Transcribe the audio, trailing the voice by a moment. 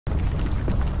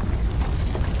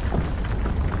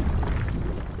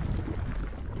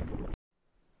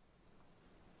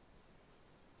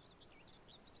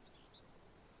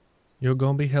You're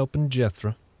gonna be helping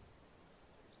Jethro.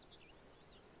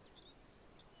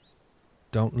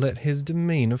 Don't let his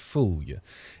demeanor fool you.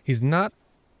 He's not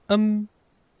a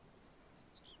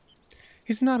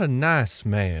nice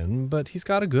man, but he's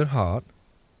got a good heart.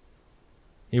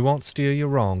 He won't steer you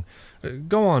wrong.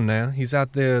 Go on now, he's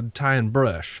out there tying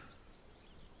brush.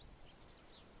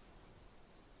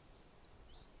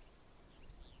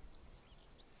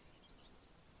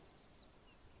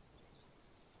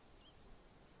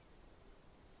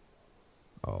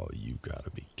 Oh, you gotta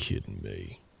be kidding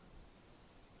me.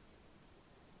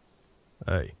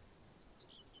 Hey,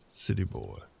 city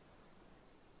boy.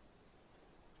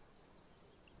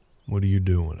 What are you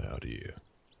doing out here?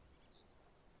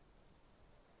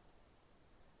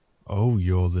 Oh,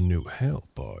 you're the new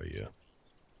help, are you?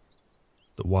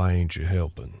 Then why ain't you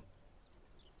helping?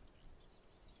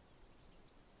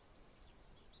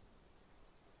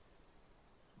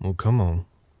 Well, come on.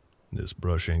 This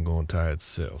brush ain't gonna tie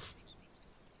itself.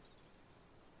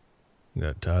 You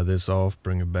gotta tie this off,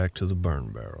 bring it back to the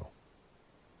burn barrel.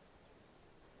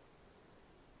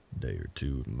 A day or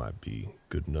two might be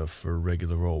good enough for a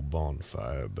regular old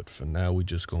bonfire, but for now we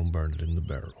just gonna burn it in the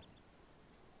barrel.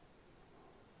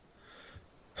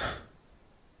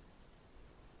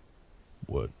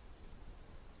 What?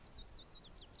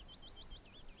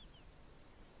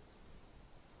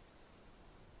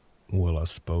 Well, I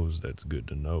suppose that's good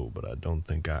to know, but I don't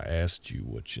think I asked you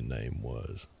what your name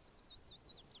was.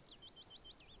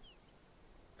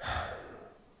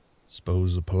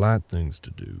 Suppose the polite things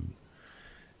to do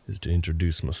is to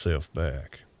introduce myself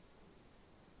back.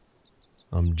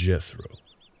 I'm Jethro.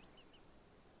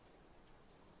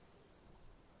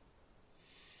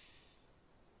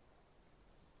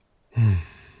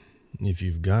 If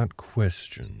you've got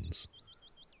questions,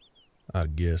 I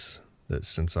guess that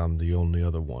since I'm the only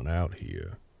other one out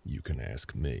here, you can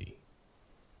ask me.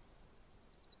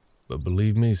 But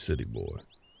believe me, city boy,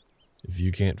 if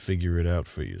you can't figure it out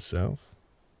for yourself,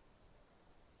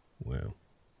 well,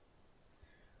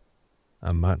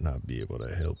 I might not be able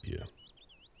to help you.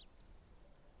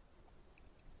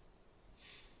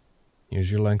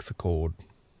 Here's your length of cord.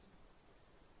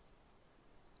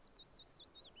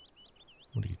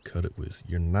 What do you cut it with?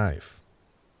 Your knife.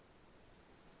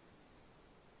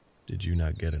 Did you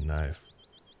not get a knife?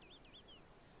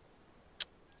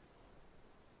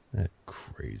 That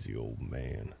crazy old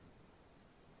man.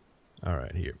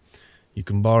 Alright, here. You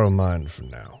can borrow mine for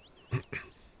now.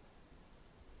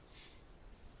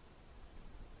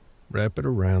 Wrap it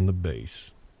around the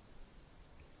base.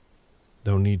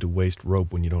 Don't need to waste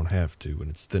rope when you don't have to, when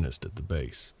it's thinnest at the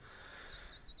base.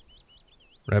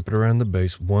 Wrap it around the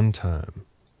base one time.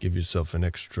 Give yourself an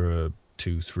extra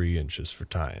 2-3 inches for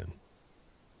tying.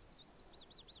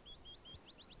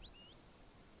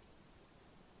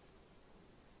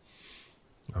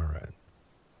 Alright.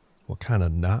 What kind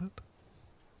of knot?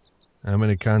 How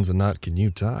many kinds of knot can you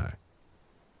tie?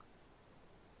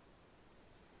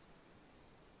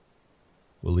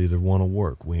 Well, either one will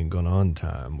work. We ain't gonna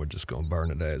untie 'em. We're just gonna burn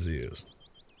it as is.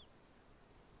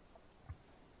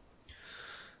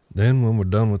 Then, when we're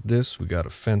done with this, we got a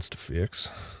fence to fix.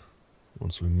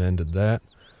 Once we mended that,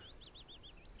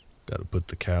 gotta put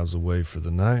the cows away for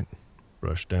the night,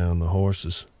 brush down the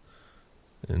horses,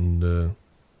 and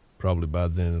probably by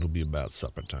then it'll be about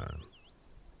supper time.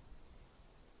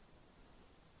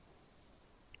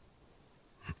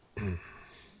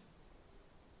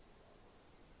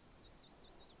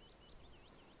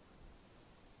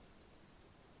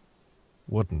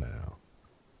 What now?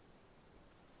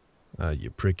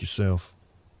 You prick yourself?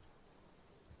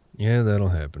 Yeah, that'll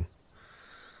happen.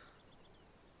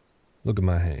 Look at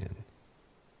my hand.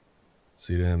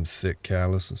 See them thick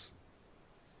calluses?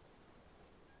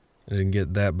 I didn't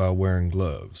get that by wearing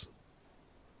gloves.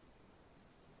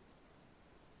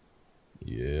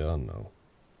 Yeah, I know.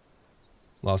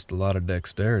 Lost a lot of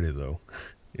dexterity, though.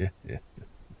 Yeah.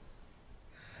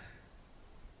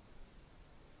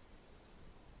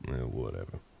 Well,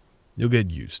 whatever. You'll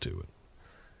get used to it.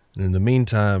 And in the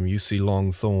meantime, you see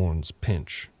long thorns,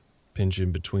 pinch. Pinch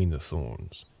in between the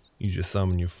thorns. Use your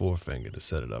thumb and your forefinger to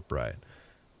set it up right.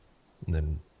 And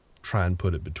then try and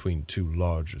put it between two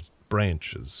larger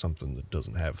branches, something that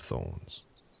doesn't have thorns.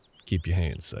 Keep your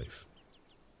hands safe.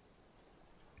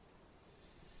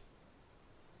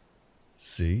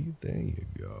 See? There you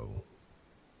go.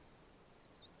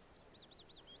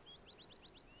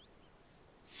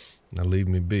 Now leave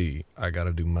me be. I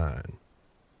gotta do mine.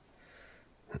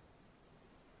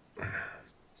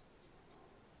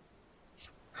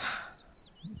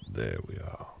 There we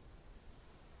are.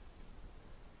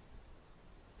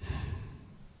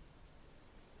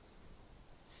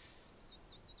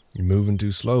 You moving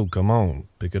too slow. Come on,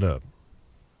 pick it up.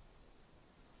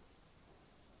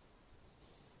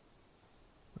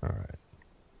 Alright.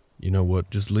 You know what?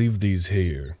 Just leave these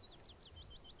here.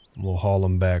 We'll haul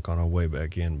them back on our way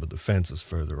back in, but the fence is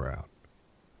further out.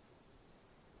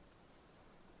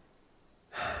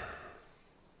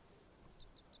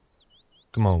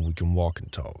 Come on, we can walk and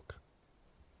talk.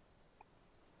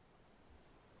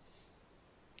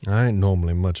 I ain't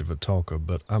normally much of a talker,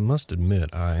 but I must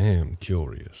admit I am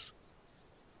curious.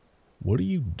 What are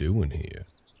you doing here?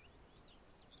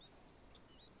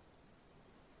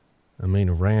 I mean,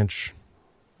 a ranch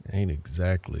ain't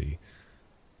exactly,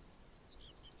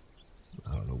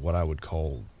 I don't know what I would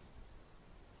call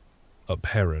a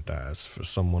paradise for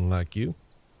someone like you.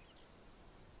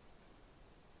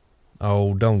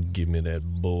 Oh, don't give me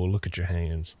that bull. Look at your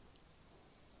hands.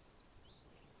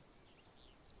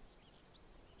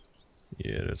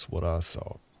 Yeah, that's what I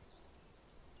thought.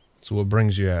 So what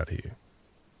brings you out here?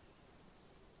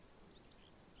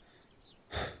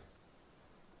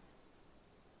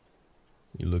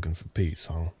 You looking for peace,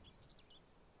 huh?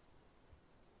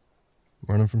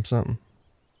 Running from something?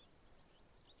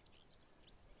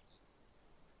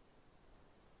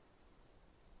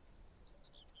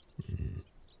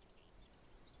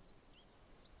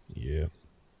 Yeah.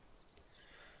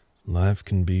 Life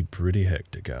can be pretty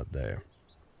hectic out there.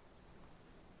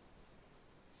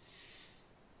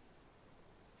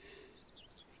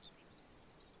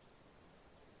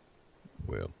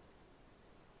 Well,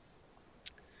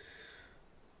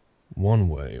 one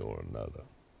way or another,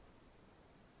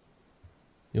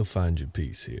 you'll find your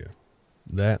peace here.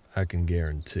 That I can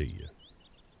guarantee you.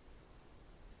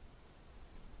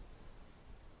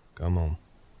 Come on.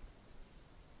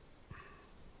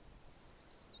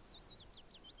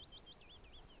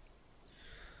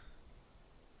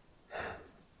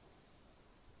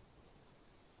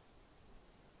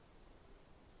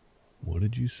 What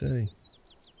did you say?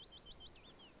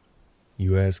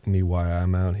 You ask me why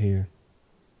I'm out here?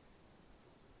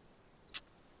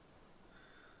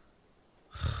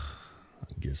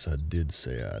 I guess I did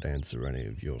say I'd answer any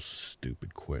of your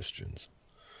stupid questions.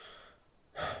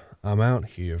 I'm out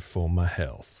here for my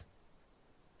health.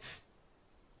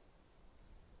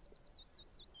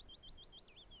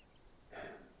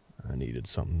 I needed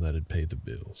something that'd pay the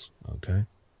bills, okay?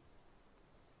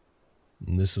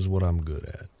 And this is what I'm good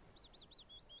at.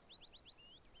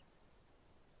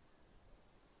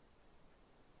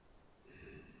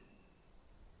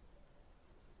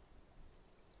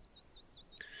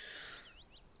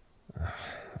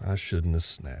 I shouldn't have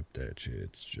snapped at you.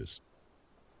 It's just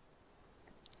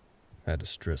had a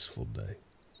stressful day.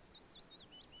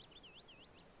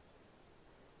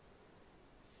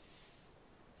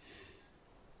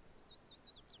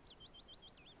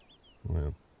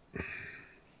 Well,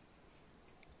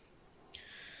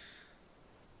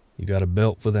 you got a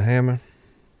belt for the hammer?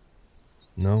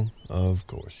 No? Of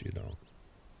course you don't.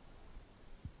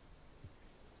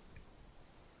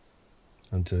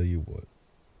 I'll tell you what.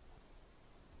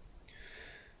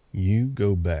 You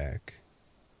go back,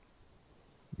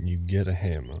 you get a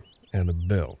hammer and a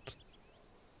belt.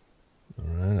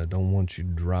 Alright, I don't want you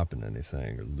dropping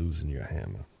anything or losing your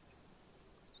hammer.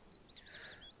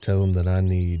 Tell them that I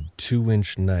need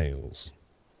 2-inch nails.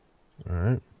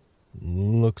 Alright?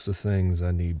 Looks of things,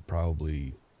 I need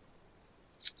probably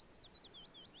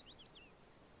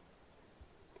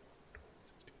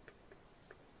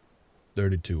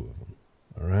 32 of them.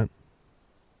 Alright?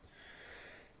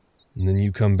 And then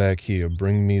you come back here,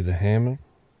 bring me the hammer,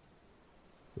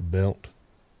 the belt,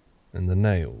 and the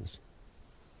nails.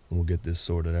 And we'll get this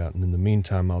sorted out. And in the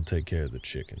meantime, I'll take care of the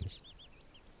chickens.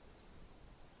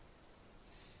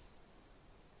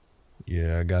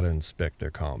 Yeah, I gotta inspect their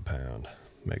compound.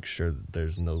 Make sure that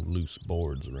there's no loose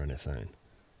boards or anything.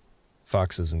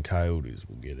 Foxes and coyotes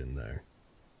will get in there.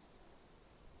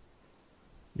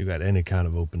 You got any kind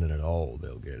of opening at all,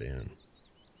 they'll get in.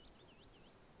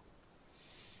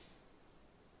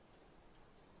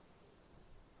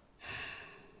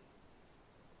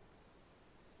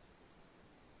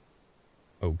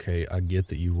 Okay, I get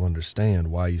that you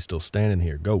understand. Why are you still standing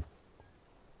here? Go.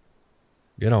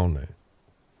 Get on there.